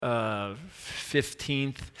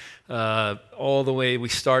15th, all the way. We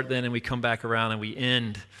start then and we come back around and we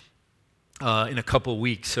end in a couple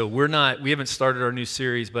weeks. So we haven't started our new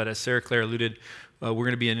series, but as Sarah Claire alluded, we're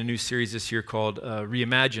going to be in a new series this year called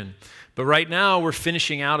Reimagine. But right now we're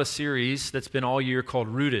finishing out a series that's been all year called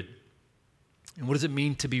Rooted. And what does it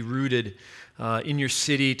mean to be rooted in your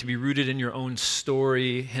city, to be rooted in your own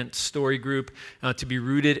story, hence story group, to be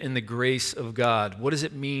rooted in the grace of God? What does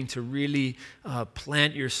it mean to really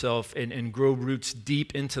plant yourself and grow roots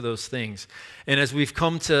deep into those things? And as we've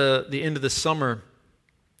come to the end of the summer,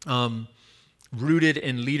 rooted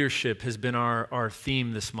in leadership has been our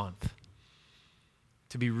theme this month.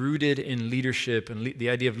 To be rooted in leadership and the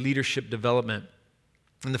idea of leadership development.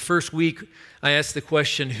 In the first week, I asked the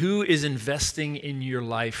question, who is investing in your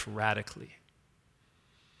life radically?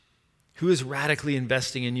 Who is radically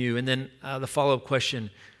investing in you? And then the follow-up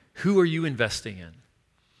question, who are you investing in?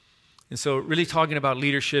 And so really talking about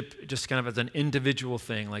leadership just kind of as an individual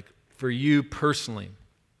thing, like for you personally.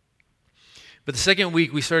 But the second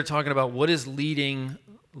week, we started talking about what does leading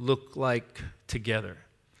look like together?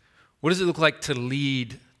 What does it look like to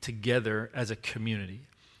lead together as a community?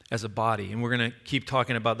 As a body, and we're going to keep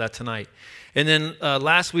talking about that tonight. And then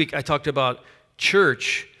last week I talked about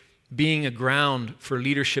church being a ground for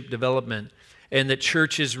leadership development, and that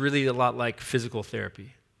church is really a lot like physical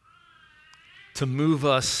therapy to move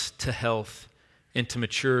us to health and to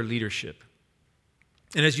mature leadership.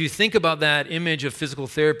 And as you think about that image of physical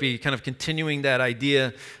therapy, kind of continuing that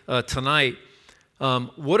idea tonight,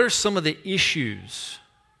 what are some of the issues?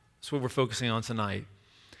 That's what we're focusing on tonight.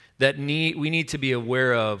 That we need to be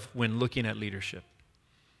aware of when looking at leadership,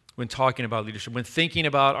 when talking about leadership, when thinking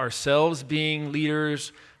about ourselves being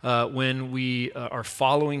leaders, when we are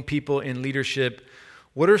following people in leadership.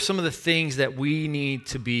 What are some of the things that we need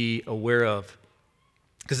to be aware of?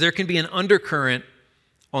 Because there can be an undercurrent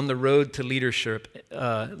on the road to leadership.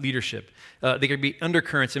 There can be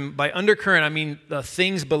undercurrents, and by undercurrent I mean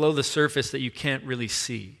things below the surface that you can't really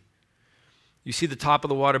see. You see the top of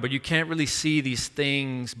the water, but you can't really see these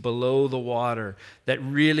things below the water that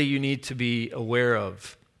really you need to be aware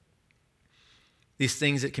of. These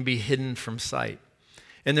things that can be hidden from sight.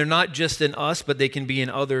 And they're not just in us, but they can be in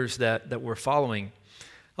others that we're following.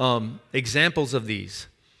 Examples of these,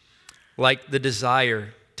 like the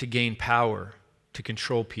desire to gain power, to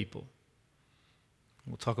control people.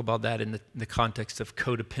 We'll talk about that in the context of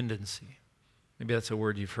codependency. Maybe that's a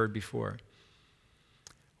word you've heard before.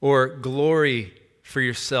 Or glory for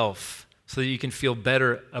yourself so that you can feel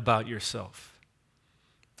better about yourself.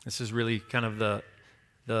 This is really kind of the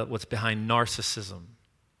what's behind narcissism.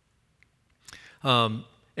 And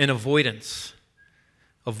avoidance.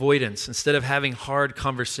 Avoidance. Instead of having hard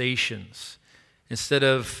conversations, instead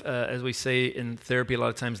of, as we say in therapy a lot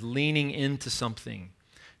of times, leaning into something,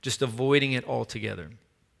 just avoiding it altogether.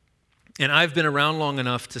 And I've been around long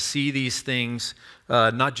enough to see these things,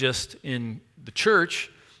 not just in the church,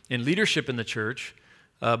 in leadership in the church,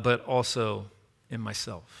 but also in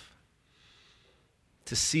myself.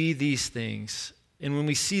 To see these things, and when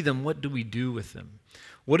we see them, what do we do with them?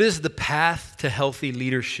 What does the path to healthy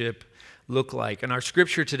leadership look like? And our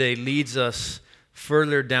scripture today leads us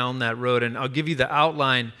further down that road. And I'll give you the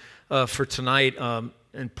outline for tonight.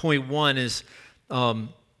 And point one is we're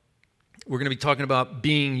going to be talking about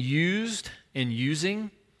being used and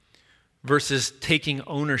using versus taking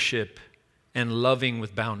ownership and loving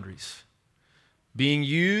with boundaries. Being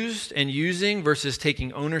used and using versus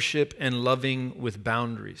taking ownership and loving with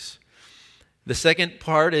boundaries. The second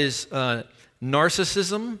part is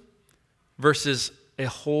narcissism versus a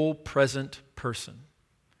whole present person.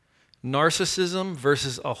 Narcissism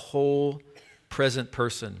versus a whole present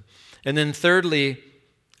person. And then thirdly,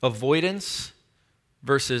 avoidance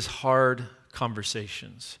versus hard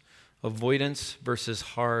conversations. Avoidance versus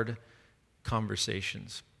hard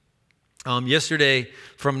conversations. Yesterday,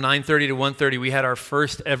 from 9:30 to 1:30, we had our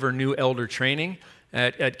first ever new elder training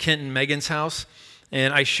at Kent and Megan's house.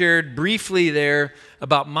 And I shared briefly there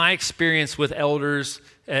about my experience with elders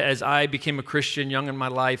as I became a Christian young in my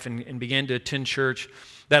life and began to attend church,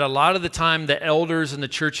 that a lot of the time the elders in the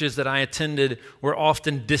churches that I attended were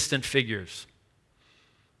often distant figures.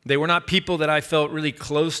 They were not people that I felt really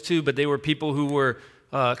close to, but they were people who were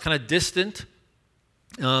kind of distant.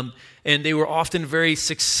 And they were often very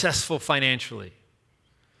successful financially.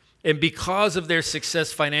 And because of their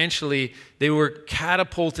success financially, they were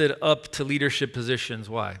catapulted up to leadership positions.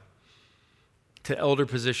 Why? To elder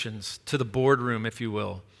positions, to the boardroom, if you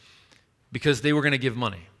will, because they were going to give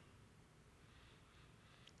money.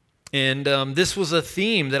 And this was a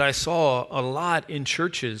theme that I saw a lot in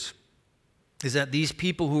churches, is that these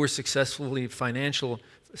people who were successfully financially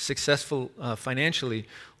successful financially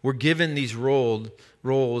were given these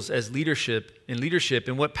roles as leadership.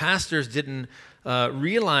 And what pastors didn't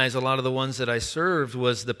realize, a lot of the ones that I served,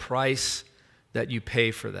 was the price that you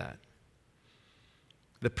pay for that.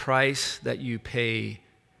 The price that you pay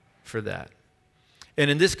for that. And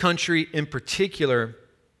in this country in particular,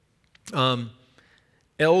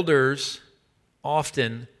 elders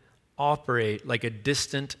often operate like a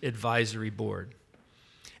distant advisory board.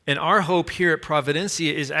 And our hope here at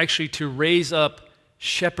Providencia is actually to raise up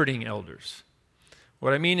shepherding elders.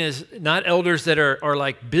 What I mean is not elders that are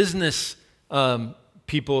like business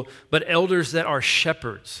people, but elders that are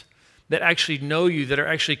shepherds, that actually know you, that are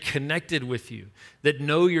actually connected with you, that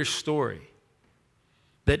know your story,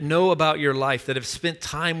 that know about your life, that have spent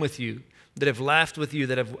time with you, that have laughed with you,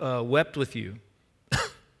 that have wept with you.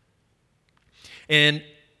 And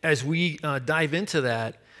as we dive into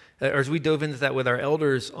that, or as we dove into that with our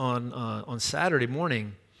elders on Saturday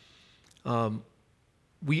morning,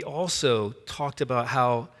 we also talked about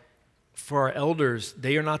how for our elders,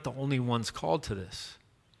 they are not the only ones called to this.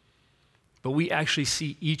 But we actually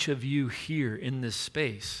see each of you here in this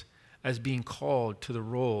space as being called to the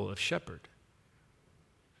role of shepherd.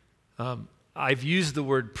 I've used the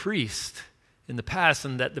word priest in the past,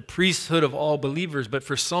 and that the priesthood of all believers, but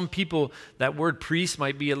for some people, that word priest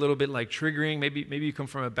might be a little bit like triggering. Maybe you come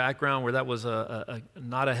from a background where that was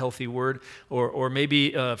not a healthy word, or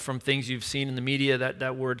maybe from things you've seen in the media,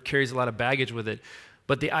 that word carries a lot of baggage with it.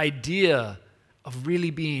 But the idea of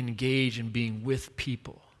really being engaged and being with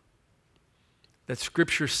people, that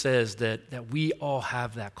Scripture says that we all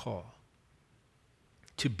have that call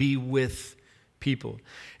to be with people.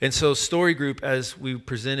 And so Story Group, as we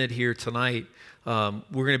presented here tonight, we're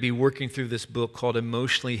going to be working through this book called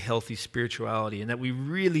Emotionally Healthy Spirituality, and that we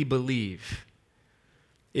really believe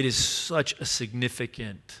it is such a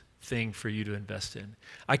significant thing for you to invest in.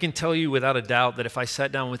 I can tell you without a doubt that if I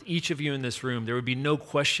sat down with each of you in this room, there would be no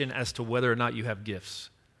question as to whether or not you have gifts.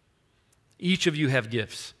 Each of you have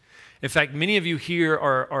gifts. In fact, many of you here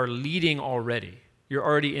are leading already. You're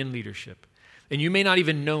already in leadership. And you may not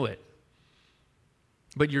even know it,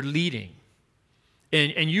 but you're leading.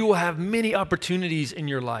 And you will have many opportunities in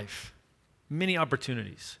your life, many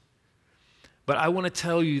opportunities. But I want to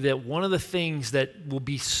tell you that one of the things that will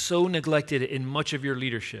be so neglected in much of your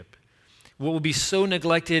leadership, what will be so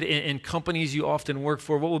neglected in companies you often work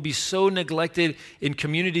for, what will be so neglected in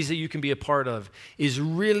communities that you can be a part of, is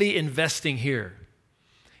really investing here,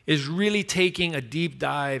 is really taking a deep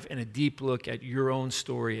dive and a deep look at your own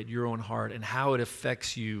story, at your own heart, and how it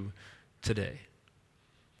affects you today.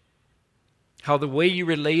 How the way you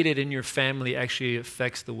related in your family actually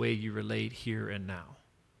affects the way you relate here and now.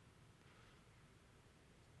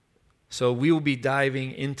 So we will be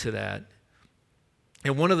diving into that.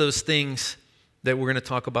 And one of those things that we're going to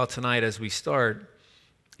talk about tonight as we start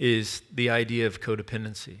is the idea of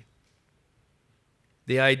codependency.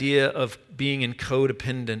 The idea of being in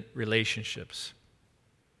codependent relationships.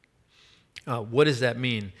 What does that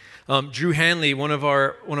mean? Drew Hanley, one of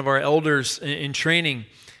our elders in training,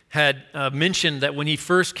 had mentioned that when he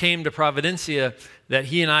first came to Providencia, that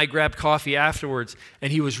he and I grabbed coffee afterwards,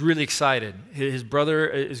 and he was really excited. His brother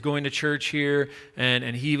is going to church here,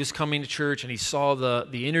 and he was coming to church, and he saw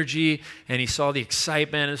the energy, and he saw the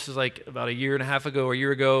excitement. This was like about a year and a half ago or a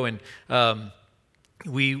year ago, and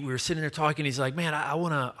we were sitting there talking. He's like, man, I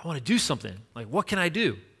want to do something. Like, what can I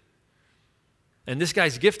do? And this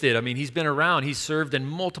guy's gifted. I mean, he's been around. He's served in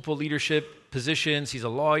multiple leadership positions. He's a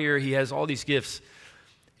lawyer. He has all these gifts.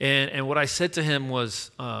 And what I said to him was,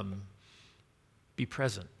 be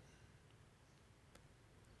present.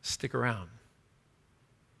 Stick around.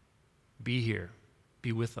 Be here.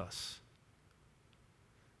 Be with us.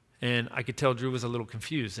 And I could tell Drew was a little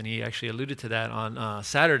confused, and he actually alluded to that on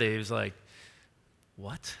Saturday. He was like,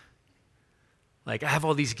 what? Like, I have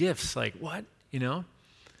all these gifts. Like, what? You know?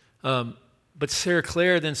 But Sarah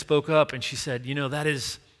Claire then spoke up, and she said, you know, that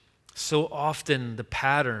is so often the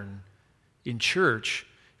pattern in church.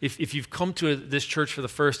 If you've come to this church for the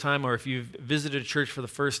first time, or if you've visited a church for the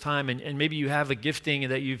first time, and maybe you have a gifting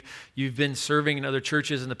that you've been serving in other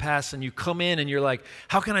churches in the past, and you come in and you're like,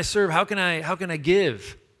 how can I serve? How can I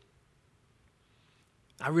give?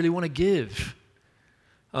 I really want to give.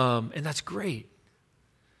 And that's great.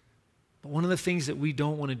 But one of the things that we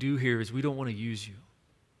don't want to do here is we don't want to use you.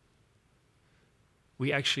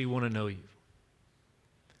 We actually want to know you.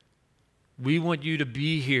 We want you to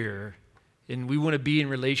be here, and we want to be in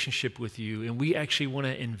relationship with you, and we actually want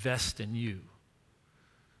to invest in you.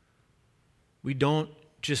 We don't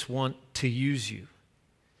just want to use you.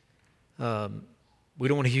 We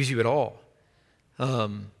don't want to use you at all.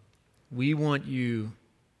 We want you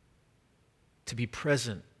to be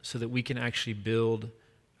present so that we can actually build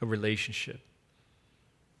a relationship.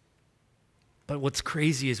 But what's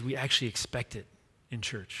crazy is we actually expect it in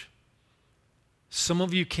church. Some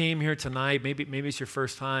of you came here tonight, maybe it's your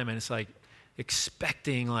first time, and it's like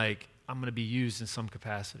expecting like I'm going to be used in some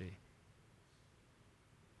capacity.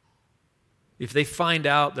 If they find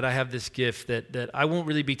out that I have this gift that I won't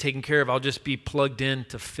really be taken care of, I'll just be plugged in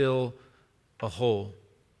to fill a hole,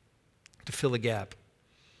 to fill a gap.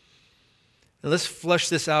 Now let's flesh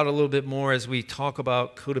this out a little bit more as we talk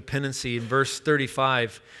about codependency. In verse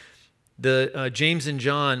 35, James and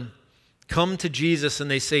John come to Jesus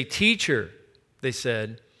and they say, "Teacher," they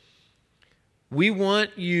said, "we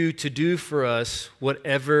want you to do for us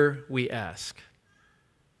whatever we ask."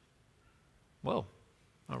 Whoa,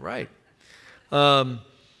 all right.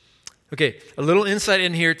 Okay, a little insight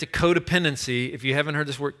in here to codependency. If you haven't heard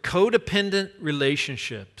this word, codependent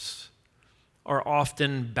relationships are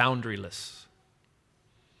often boundaryless.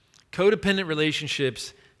 Codependent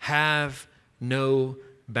relationships have no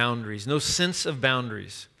boundaries, no sense of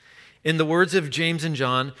boundaries. In the words of James and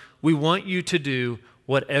John, we want you to do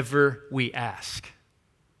whatever we ask.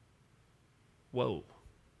 Whoa.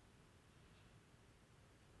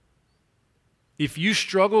 If you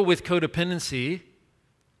struggle with codependency,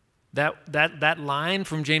 that line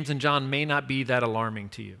from James and John may not be that alarming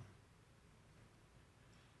to you.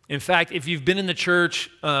 In fact, if you've been in the church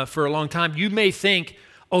for a long time, you may think,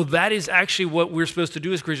 oh, that is actually what we're supposed to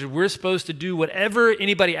do as Christians. We're supposed to do whatever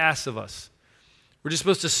anybody asks of us. We're just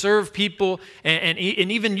supposed to serve people, and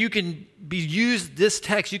even you can be used this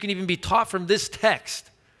text, you can even be taught from this text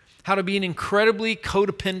how to be an incredibly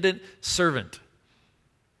codependent servant.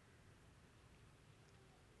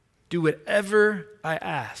 Do whatever I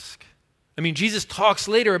ask. I mean, Jesus talks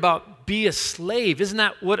later about be a slave. Isn't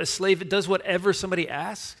that what a slave does? Whatever somebody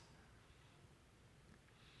asks.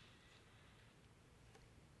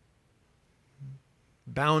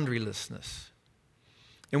 Boundarylessness.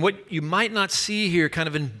 And what you might not see here, kind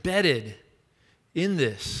of embedded in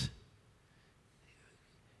this,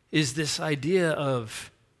 is this idea of,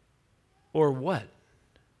 or what?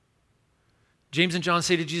 James and John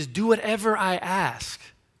say to Jesus, do whatever I ask.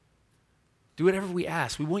 Do whatever we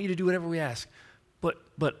ask. We want you to do whatever we ask.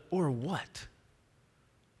 But or what?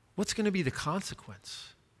 What's going to be the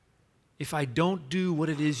consequence if I don't do what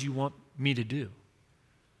it is you want me to do?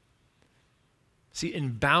 See,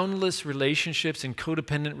 in boundless relationships and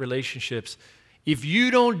codependent relationships, if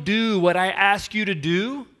you don't do what I ask you to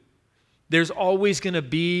do, there's always going to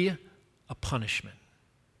be a punishment.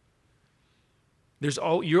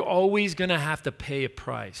 You're always going to have to pay a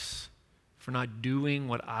price for not doing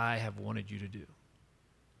what I have wanted you to do.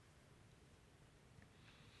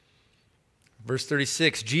 Verse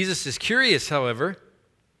 36, Jesus is curious, however.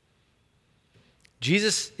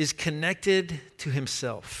 Jesus is connected to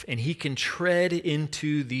himself, and he can tread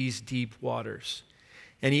into these deep waters.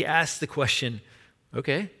 And he asks the question,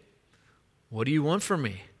 okay, what do you want from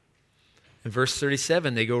me? In verse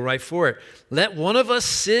 37, they go right for it. Let one of us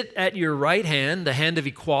sit at your right hand, the hand of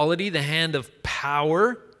equality, the hand of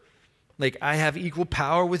power. Like I have equal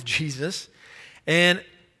power with Jesus, and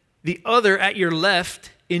the other at your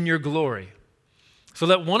left in your glory. So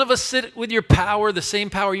let one of us sit with your power, the same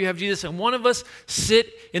power you have, Jesus, and one of us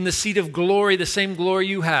sit in the seat of glory, the same glory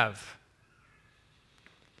you have.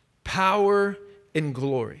 Power and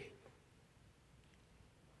glory.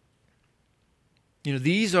 You know,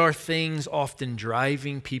 these are things often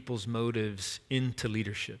driving people's motives into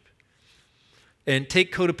leadership. And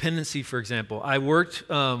take codependency, for example. I worked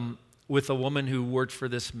with a woman who worked for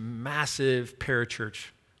this massive parachurch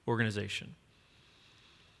organization.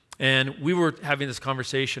 And we were having this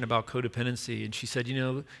conversation about codependency, and she said, you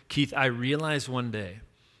know, Keith, I realized one day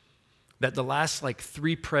that the last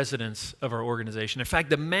 3 presidents of our organization, in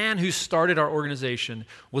fact, the man who started our organization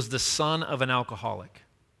was the son of an alcoholic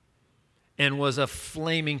and was a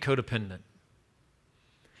flaming codependent.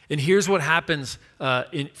 And here's what happens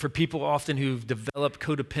for people often who've developed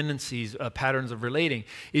codependencies, patterns of relating,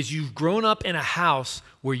 is you've grown up in a house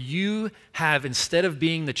where you have, instead of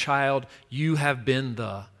being the child, you have been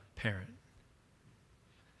the parent.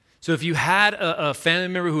 So if you had a family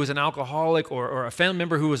member who was an alcoholic or a family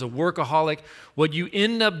member who was a workaholic, what you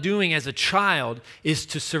end up doing as a child is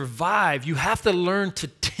to survive, you have to learn to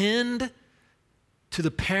tend to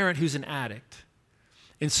the parent who's an addict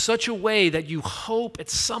in such a way that you hope at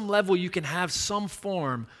some level you can have some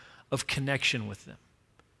form of connection with them.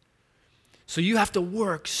 So you have to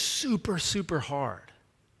work super, super hard.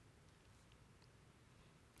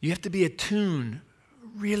 You have to be attuned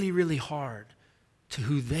really, really hard to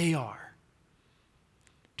who they are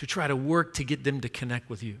to try to work to get them to connect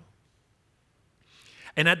with you.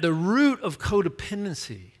 And at the root of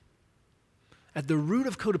codependency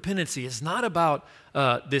is not about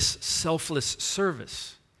this selfless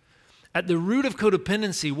service. At the root of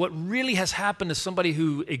codependency, what really has happened to somebody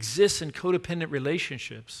who exists in codependent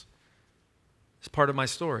relationships is part of my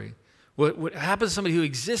story. What happens to somebody who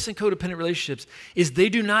exists in codependent relationships is they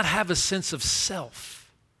do not have a sense of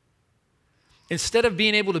self. Instead of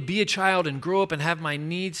being able to be a child and grow up and have my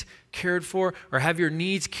needs cared for or have your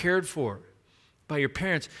needs cared for by your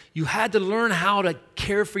parents, you had to learn how to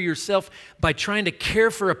care for yourself by trying to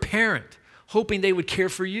care for a parent, hoping they would care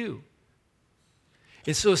for you.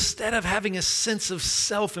 And so instead of having a sense of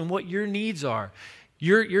self and what your needs are,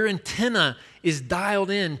 your antenna is dialed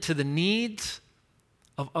in to the needs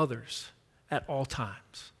of others at all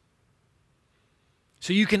times.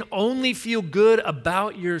 So you can only feel good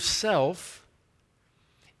about yourself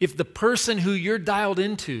if the person who you're dialed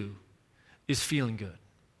into is feeling good.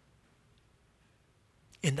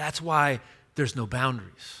 And that's why there's no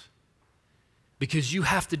boundaries. Because you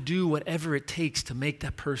have to do whatever it takes to make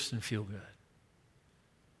that person feel good.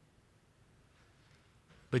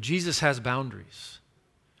 But Jesus has boundaries.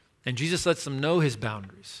 And Jesus lets them know his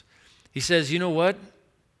boundaries. He says, you know what?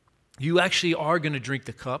 You actually are going to drink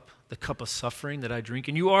the cup of suffering that I drink,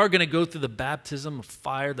 and you are going to go through the baptism of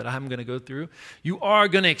fire that I'm going to go through. You are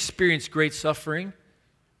going to experience great suffering.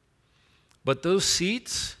 But those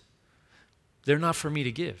seats, they're not for me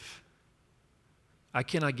to give. I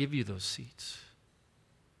cannot give you those seats.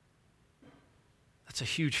 That's a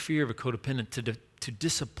huge fear of a codependent, to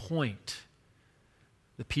disappoint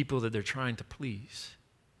the people that they're trying to please.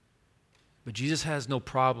 But Jesus has no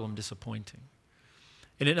problem disappointing.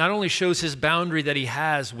 And it not only shows his boundary that he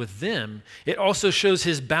has with them, it also shows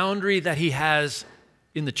his boundary that he has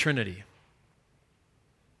in the Trinity.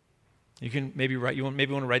 You can maybe want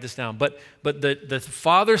to write this down. But the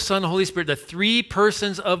Father, Son, Holy Spirit, the three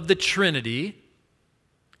persons of the Trinity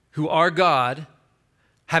who are God,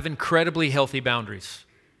 have incredibly healthy boundaries.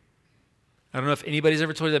 I don't know if anybody's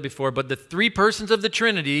ever told you that before, but the three persons of the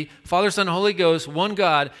Trinity, Father, Son, and Holy Ghost, one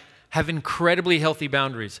God, have incredibly healthy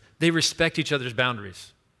boundaries. They respect each other's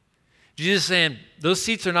boundaries. Jesus is saying, those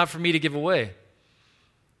seats are not for me to give away.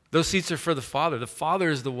 Those seats are for the Father. The Father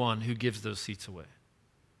is the one who gives those seats away.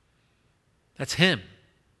 That's him.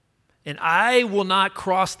 And I will not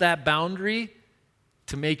cross that boundary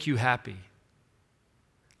to make you happy.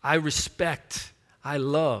 I respect, I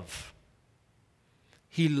love.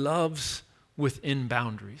 He loves within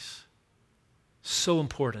boundaries. So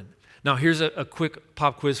important. Now, here's a quick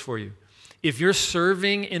pop quiz for you. If you're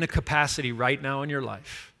serving in a capacity right now in your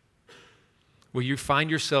life where you find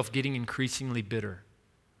yourself getting increasingly bitter,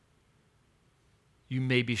 you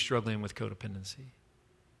may be struggling with codependency.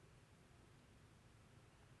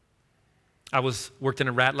 I worked in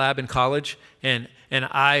a rat lab in college, and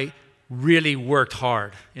I really worked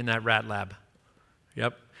hard in that rat lab.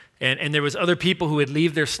 Yep. And there was other people who would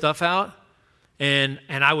leave their stuff out, and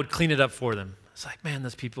I would clean it up for them. It's like, man,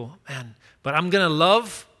 those people, man. But I'm going to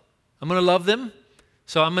love them,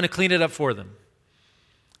 so I'm going to clean it up for them.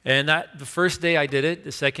 And the first day I did it,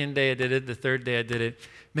 the second day I did it, the third day I did it.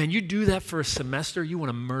 Man, you do that for a semester, you want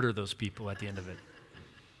to murder those people at the end of it.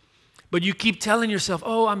 But you keep telling yourself,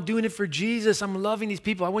 oh, I'm doing it for Jesus. I'm loving these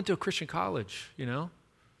people. I went to a Christian college, you know.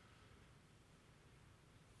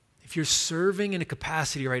 If you're serving in a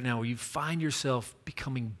capacity right now where you find yourself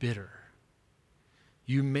becoming bitter,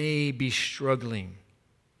 you may be struggling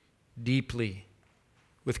deeply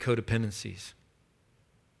with codependencies.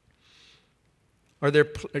 Are there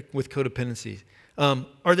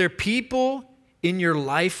people in your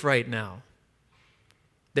life right now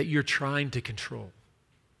that you're trying to control?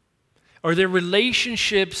 Are there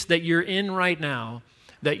relationships that you're in right now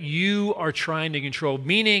that you are trying to control?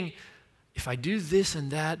 Meaning, if I do this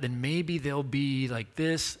and that, then maybe they'll be like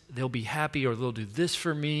this, they'll be happy, or they'll do this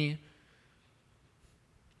for me.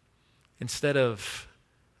 Instead of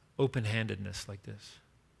open-handedness like this.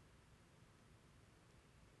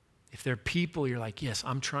 If there are people you're like, yes,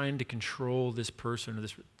 I'm trying to control this person or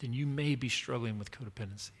this, then you may be struggling with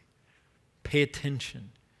codependency. Pay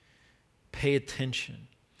attention. Pay attention.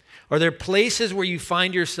 Are there places where you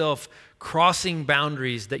find yourself crossing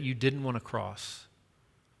boundaries that you didn't want to cross?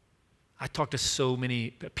 I talk to so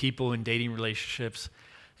many people in dating relationships,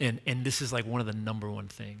 and this is like one of the number one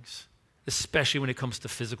things, especially when it comes to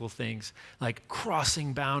physical things, like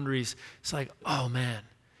crossing boundaries. It's like, oh man,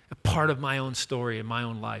 a part of my own story in my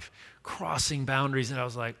own life, crossing boundaries, and I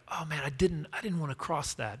was like, oh man, I didn't want to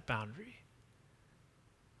cross that boundary.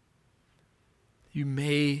 You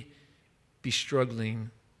may be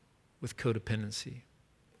struggling with codependency.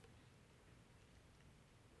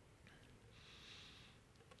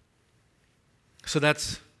 So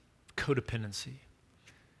that's codependency.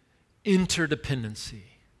 Interdependency.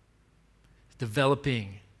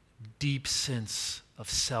 Developing deep sense of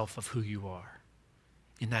self, of who you are.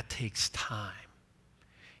 And that takes time.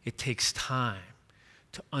 It takes time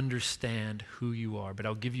to understand who you are. But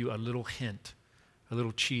I'll give you a little hint, a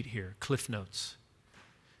little cheat here, Cliff Notes.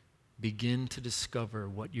 Begin to discover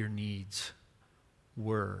what your needs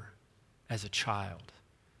were as a child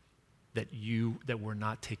that were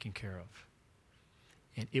not taken care of.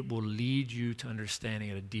 And it will lead you to understanding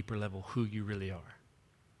at a deeper level who you really are.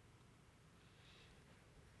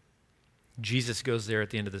 Jesus goes there at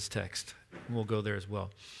the end of this text, and we'll go there as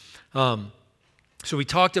well. So we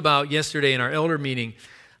talked about yesterday in our elder meeting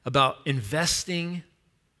about investing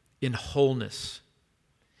in wholeness.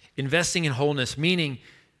 Investing in wholeness, meaning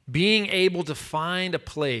being able to find a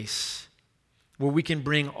place where we can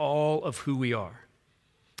bring all of who we are.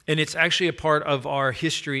 And it's actually a part of our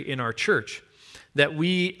history in our church that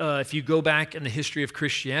we, if you go back in the history of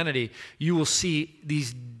Christianity, you will see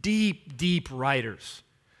these deep, deep writers,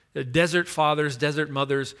 the desert fathers, desert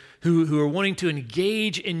mothers, who are wanting to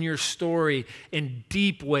engage in your story in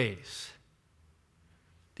deep ways,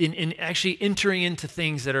 in actually entering into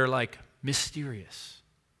things that are like mysterious.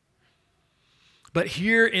 But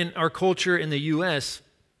here in our culture in the U.S.,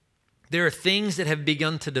 there are things that have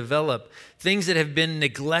begun to develop, things that have been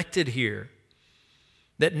neglected here,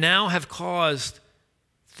 that now have caused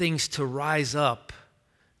things to rise up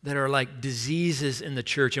that are like diseases in the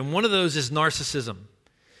church. And one of those is narcissism.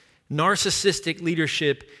 Narcissistic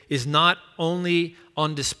leadership is not only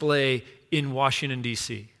on display in Washington,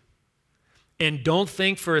 D.C. And don't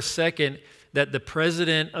think for a second that the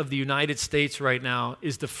president of the United States right now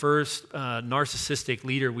is the first narcissistic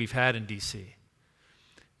leader we've had in D.C.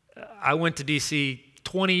 I went to D.C.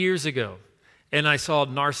 20 years ago, and I saw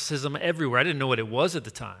narcissism everywhere. I didn't know what it was at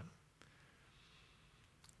the time.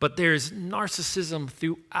 But there's narcissism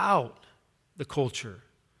throughout the culture.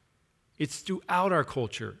 It's throughout our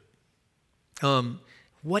culture.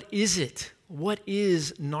 What is it? What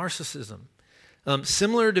is narcissism?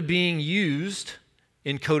 Similar to being used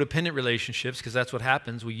in codependent relationships, because that's what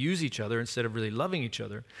happens. We use each other instead of really loving each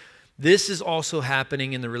other. This is also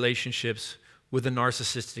happening in the relationships with a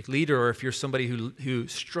narcissistic leader, or if you're somebody who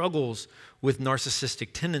struggles with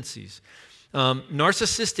narcissistic tendencies.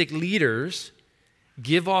 Narcissistic leaders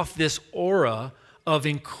give off this aura of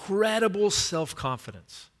incredible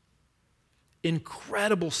self-confidence.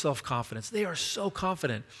 Incredible self-confidence. They are so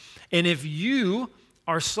confident. And if you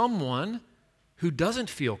are someone who doesn't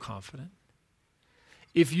feel confident,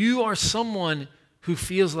 if you are someone who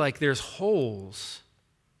feels like there's holes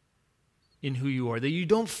in who you are, that you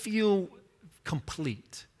don't feel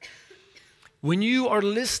complete, when you are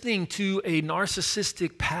listening to a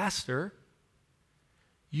narcissistic pastor,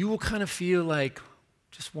 you will kind of feel like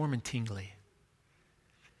just warm and tingly.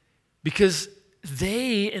 Because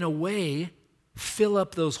they, in a way, fill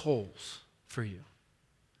up those holes for you.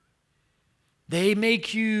 They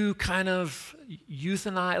make you kind of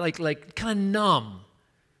euthanize, like kind of numb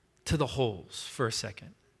to the holes for a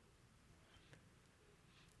second.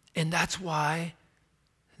 And that's why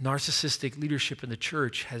narcissistic leadership in the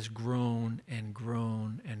church has grown and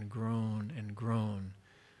grown and grown and grown.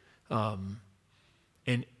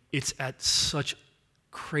 And it's at such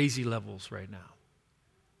crazy levels right now.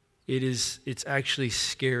 It's actually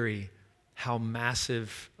scary how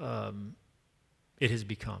massive it has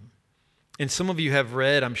become. And some of you have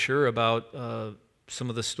read, I'm sure, about some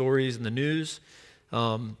of the stories in the news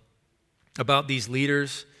about these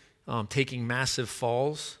leaders taking massive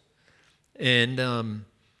falls and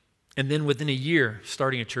then within a year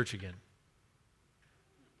starting a church again.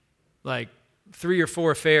 Like 3 or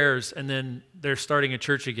 4 affairs, and then they're starting a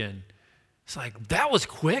church again. It's like, that was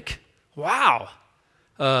quick. Wow.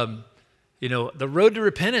 The road to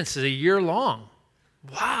repentance is a year long.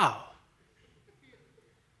 Wow.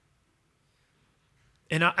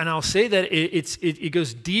 And I'll say that it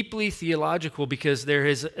goes deeply theological, because there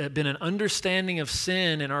has been an understanding of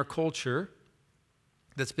sin in our culture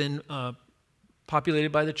that's been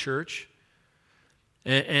populated by the church,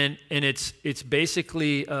 and it's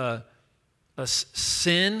basically a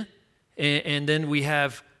sin, and then we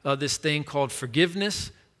have this thing called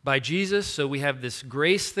forgiveness by Jesus. So we have this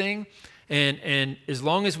grace thing. And as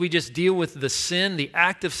long as we just deal with the sin, the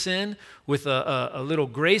act of sin, with a little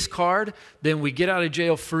grace card, then we get out of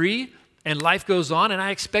jail free and life goes on, and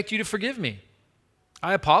I expect you to forgive me.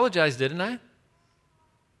 I apologized, didn't I?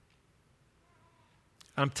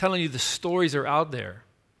 I'm telling you, the stories are out there.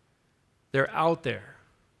 They're out there.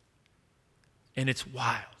 And it's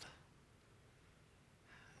wild.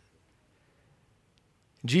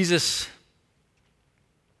 Jesus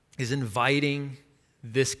is inviting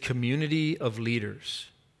this community of leaders.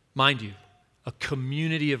 Mind you, a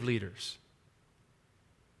community of leaders.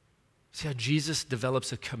 See how Jesus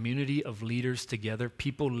develops a community of leaders together,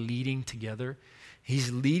 people leading together?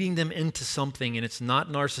 He's leading them into something, and it's not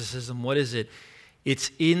narcissism. What is it?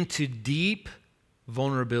 It's into deep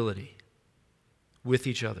vulnerability with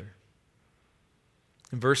each other.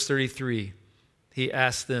 In verse 33, he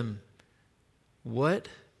asked them, "What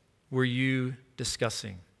were you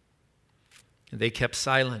discussing?" And they kept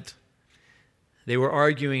silent. They were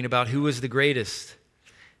arguing about who was the greatest.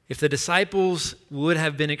 If the disciples would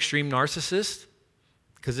have been extreme narcissists,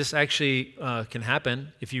 because this actually can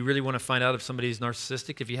happen, if you really want to find out if somebody is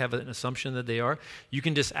narcissistic, if you have an assumption that they are, you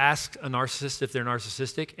can just ask a narcissist if they're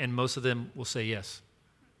narcissistic, and most of them will say yes.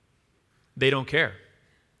 They don't care.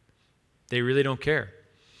 They really don't care.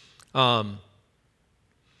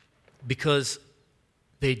 Because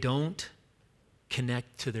they don't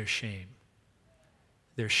connect to their shame.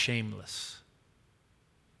 They're shameless.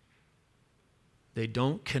 They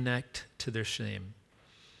don't connect to their shame.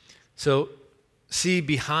 So, see,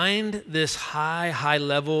 behind this high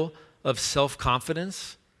level of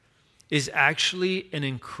self-confidence is actually an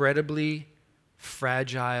incredibly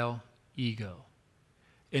fragile ego,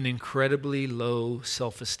 an incredibly low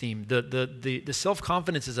self-esteem. The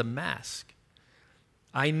self-confidence is a mask.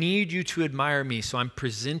 I need you to admire me, so I'm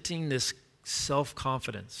presenting this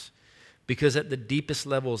self-confidence because at the deepest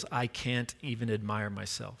levels, I can't even admire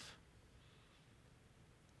myself.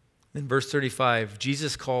 In verse 35,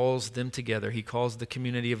 Jesus calls them together. He calls the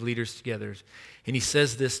community of leaders together. And he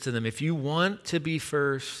says this to them: if you want to be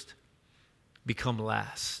first, become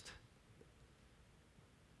last.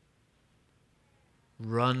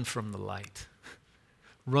 Run from the light.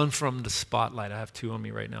 Run from the spotlight. I have two on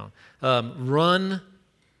me right now. Run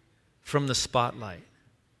from the spotlight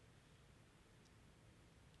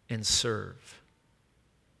and serve.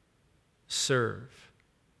 Serve.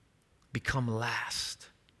 Become last.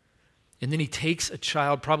 And then he takes a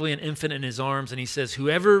child, probably an infant, in his arms, and he says,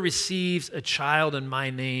 whoever receives a child in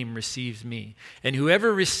my name receives me. And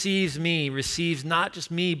whoever receives me receives not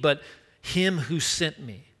just me, but him who sent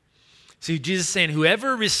me. See, Jesus is saying,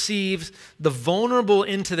 whoever receives the vulnerable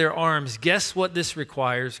into their arms, guess what this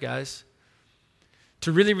requires, guys?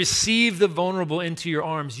 To really receive the vulnerable into your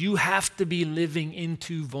arms, you have to be living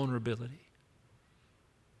into vulnerability.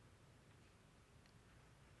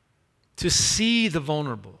 To see the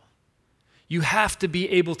vulnerable, you have to be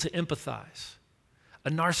able to empathize. A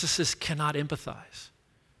narcissist cannot empathize.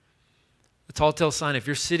 A tall tale sign, if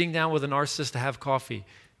you're sitting down with a narcissist to have coffee,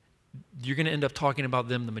 you're going to end up talking about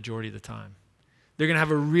them the majority of the time. They're going to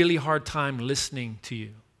have a really hard time listening to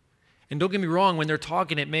you. And don't get me wrong, when they're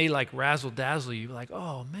talking, it may like razzle dazzle you, like,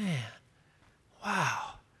 oh man,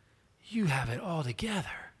 wow, you have it all together.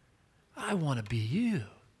 I want to be you.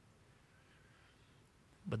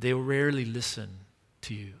 But they will rarely listen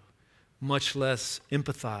to you, much less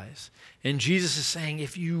empathize. And Jesus is saying,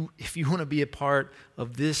 if you want to be a part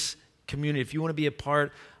of this community, if you want to be a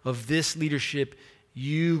part of this leadership,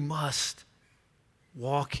 you must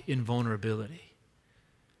walk in vulnerability.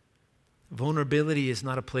 Vulnerability is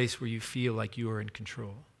not a place where you feel like you are in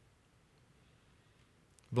control.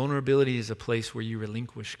 Vulnerability is a place where you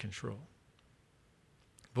relinquish control.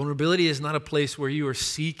 Vulnerability is not a place where you are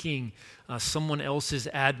seeking someone else's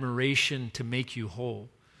admiration to make you whole.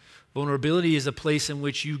 Vulnerability is a place in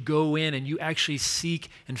which you go in and you actually seek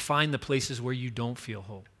and find the places where you don't feel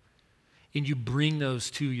whole. And you bring those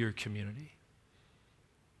to your community.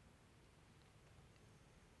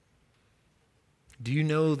 Do you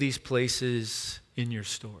know these places in your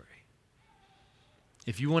story?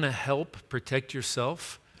 If you want to help protect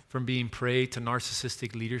yourself from being prey to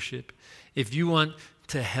narcissistic leadership, if you want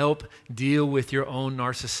to help deal with your own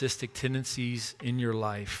narcissistic tendencies in your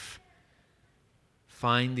life,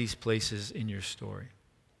 find these places in your story.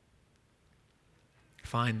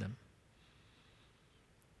 Find them.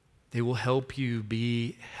 They will help you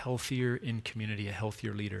be healthier in community, a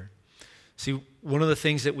healthier leader. See, one of the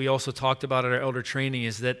things that we also talked about at our elder training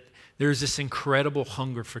is that there's this incredible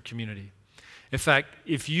hunger for community. In fact,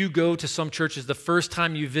 if you go to some churches, the first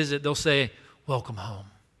time you visit, they'll say, welcome home.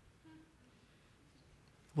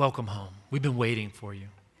 Welcome home. We've been waiting for you.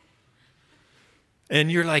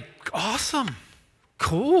 And you're like, awesome,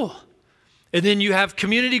 cool. And then you have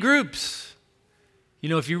community groups. You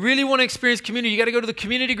know, if you really want to experience community, you got to go to the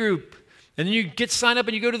community group. And then you get signed up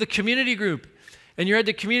and you go to the community group. And you're at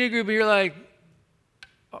the community group and you're like,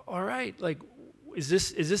 all right, like, is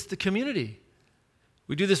this the community?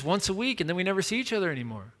 We do this once a week and then we never see each other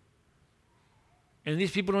anymore. And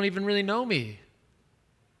these people don't even really know me.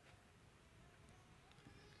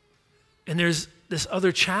 And there's this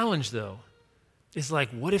other challenge, though, is like,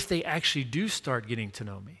 what if they actually do start getting to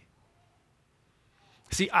know me?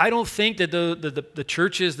 See, I don't think that the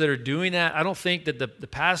churches that are doing that, I don't think that the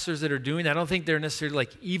pastors that are doing that, I don't think they're necessarily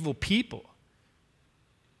like evil people.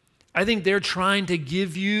 I think they're trying to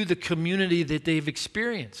give you the community that they've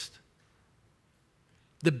experienced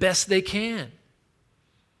the best they can.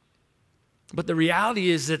 But the reality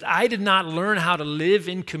is that I did not learn how to live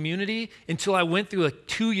in community until I went through a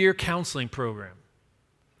 2-year counseling program.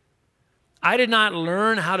 I did not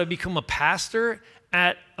learn how to become a pastor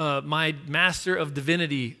at my Master of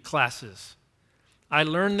Divinity classes. I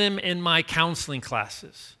learned them in my counseling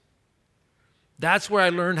classes. That's where I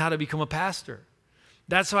learned how to become a pastor.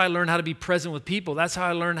 That's how I learned how to be present with people. That's how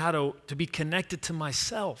I learned how to be connected to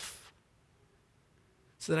myself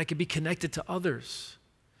so that I could be connected to others.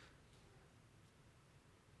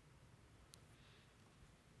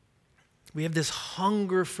 We have this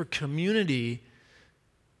hunger for community,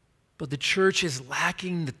 but the church is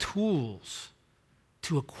lacking the tools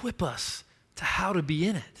to equip us to how to be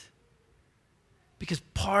in it. Because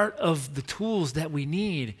part of the tools that we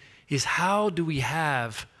need is how do we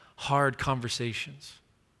have hard conversations.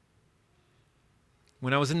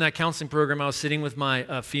 When I was in that counseling program, I was sitting with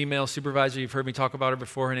my female supervisor. You've heard me talk about her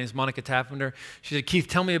before. Her name is Monica Tappender. She said, Keith,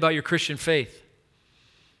 tell me about your Christian faith.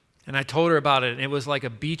 And I told her about it, and it was like a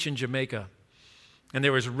beach in Jamaica. And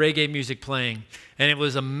there was reggae music playing, and it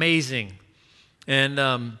was amazing. And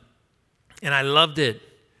I loved it.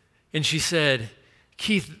 And she said,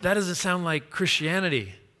 Keith, that doesn't sound like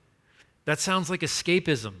Christianity. That sounds like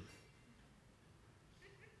escapism.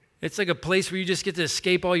 It's like a place where you just get to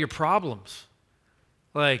escape all your problems.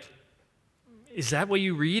 Like, is that what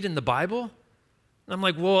you read in the Bible? And I'm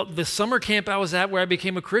like, well, the summer camp I was at where I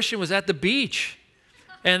became a Christian was at the beach.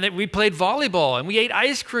 And that we played volleyball and we ate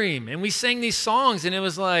ice cream and we sang these songs, and it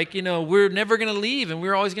was like, we're never going to leave and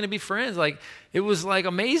we're always going to be friends. Like, it was like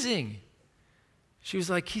amazing. She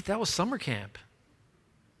was like, Keith, that was summer camp.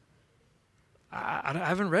 I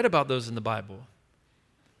haven't read about those in the Bible.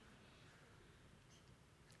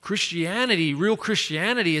 Christianity, real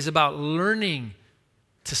Christianity, is about learning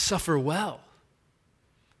to suffer well.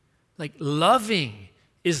 Like, loving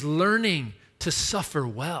is learning to suffer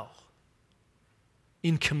well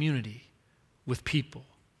in community with people.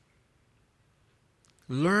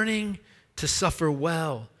 Learning to suffer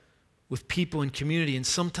well with people in community. And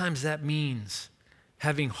sometimes that means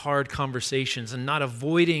having hard conversations and not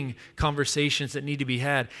avoiding conversations that need to be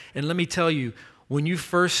had. And let me tell you, when you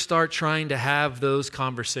first start trying to have those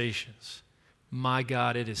conversations, my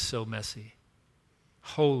God, it is so messy.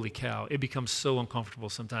 Holy cow. It becomes so uncomfortable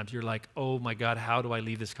sometimes. You're like, oh my God, how do I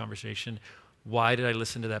leave this conversation? Why did I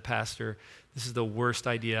listen to that pastor? This is the worst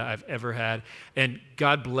idea I've ever had. And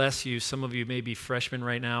God bless you. Some of you may be freshmen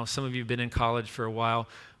right now. Some of you have been in college for a while.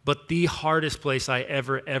 But the hardest place I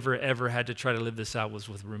ever had to try to live this out was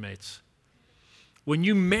with roommates. When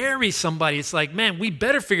you marry somebody, it's like, man, we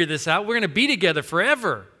better figure this out. We're going to be together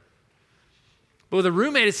forever. But with a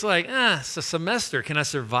roommate, it's like, it's a semester. Can I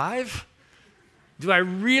survive? Do I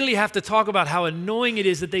really have to talk about how annoying it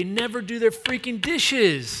is that they never do their freaking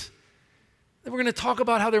dishes? We're going to talk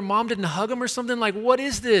about how their mom didn't hug them or something? Like, what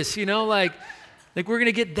is this? Like we're going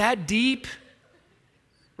to get that deep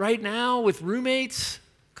right now with roommates?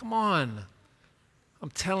 Come on.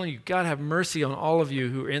 I'm telling you, God have mercy on all of you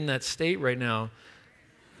who are in that state right now,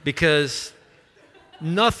 because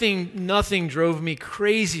nothing drove me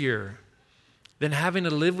crazier than having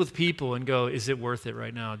to live with people and go, is it worth it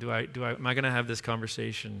right now? Am I going to have this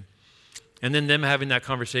conversation? And then them having that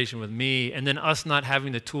conversation with me, and then us not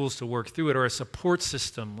having the tools to work through it, or a support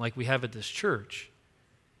system like we have at this church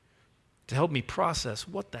to help me process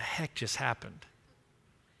what the heck just happened.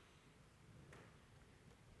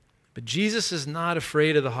 But Jesus is not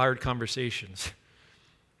afraid of the hard conversations.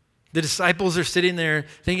 The disciples are sitting there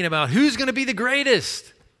thinking about who's going to be the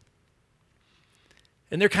greatest.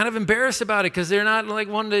 And they're kind of embarrassed about it because they're not like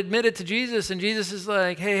wanting to admit it to Jesus. And Jesus is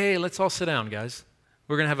like, hey, let's all sit down, guys.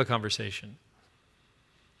 We're going to have a conversation.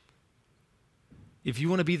 If you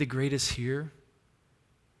want to be the greatest here,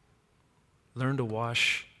 learn to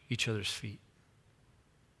wash each other's feet.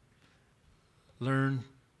 Learn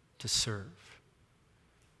to serve.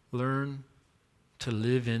 Learn to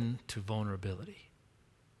live into vulnerability.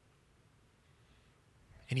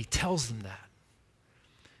 And he tells them that.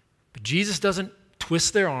 But Jesus doesn't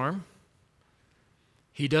twist their arm.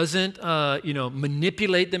 He doesn't,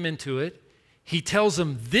 manipulate them into it. He tells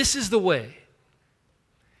them, this is the way.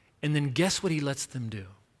 And then guess what he lets them do?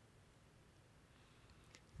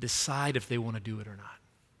 Decide if they want to do it or not.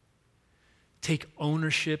 Take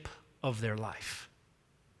ownership of their life.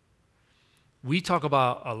 We talk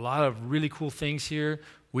about a lot of really cool things here.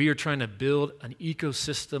 We are trying to build an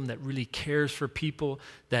ecosystem that really cares for people,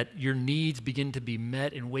 that your needs begin to be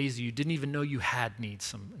met in ways that you didn't even know you had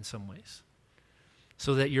needs in some ways,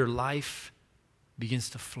 so that your life begins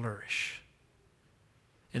to flourish.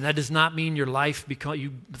 And that does not mean your life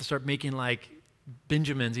you start making like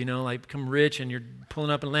Benjamins, like become rich and you're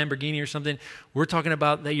pulling up in a Lamborghini or something. We're talking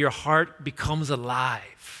about that your heart becomes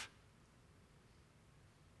alive.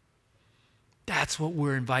 That's what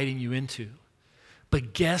we're inviting you into.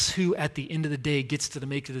 But guess who at the end of the day gets to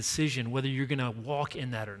make the decision whether you're going to walk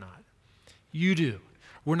in that or not? You do.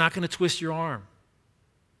 We're not going to twist your arm.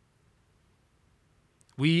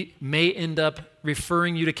 We may end up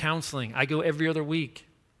referring you to counseling. I go every other week.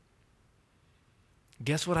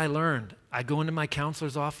 Guess what I learned? I go into my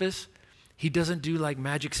counselor's office. He doesn't do like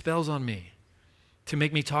magic spells on me to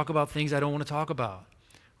make me talk about things I don't want to talk about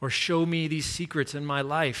or show me these secrets in my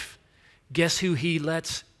life. Guess who he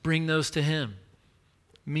lets bring those to him?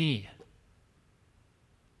 Me.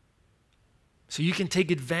 So you can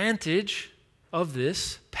take advantage of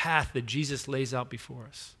this path that Jesus lays out before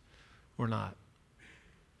us or not.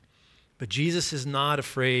 But Jesus is not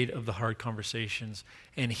afraid of the hard conversations,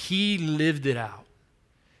 and he lived it out.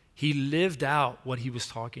 He lived out what he was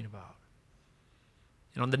talking about.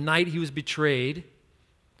 And on the night he was betrayed,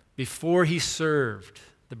 before he served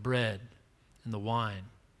the bread and the wine,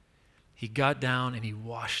 he got down and he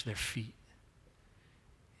washed their feet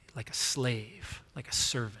like a slave, like a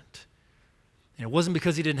servant. And it wasn't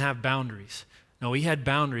because he didn't have boundaries. No, he had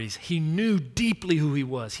boundaries. He knew deeply who he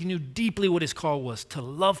was. He knew deeply what his call was, to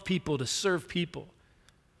love people, to serve people.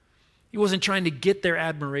 He wasn't trying to get their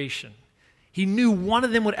admiration. He knew one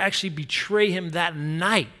of them would actually betray him that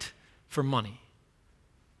night for money.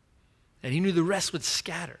 And he knew the rest would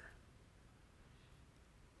scatter.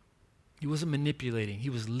 He wasn't manipulating. He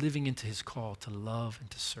was living into his call to love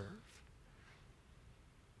and to serve.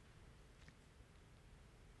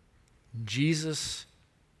 Jesus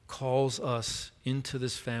calls us into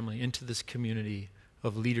this family, into this community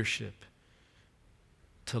of leadership,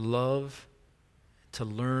 to love, to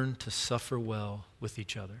learn to suffer well with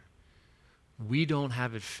each other. We don't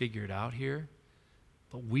have it figured out here,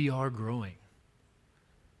 but we are growing.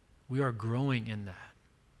 We are growing in that.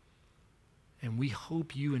 And we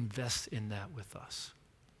hope you invest in that with us.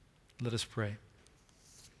 Let us pray.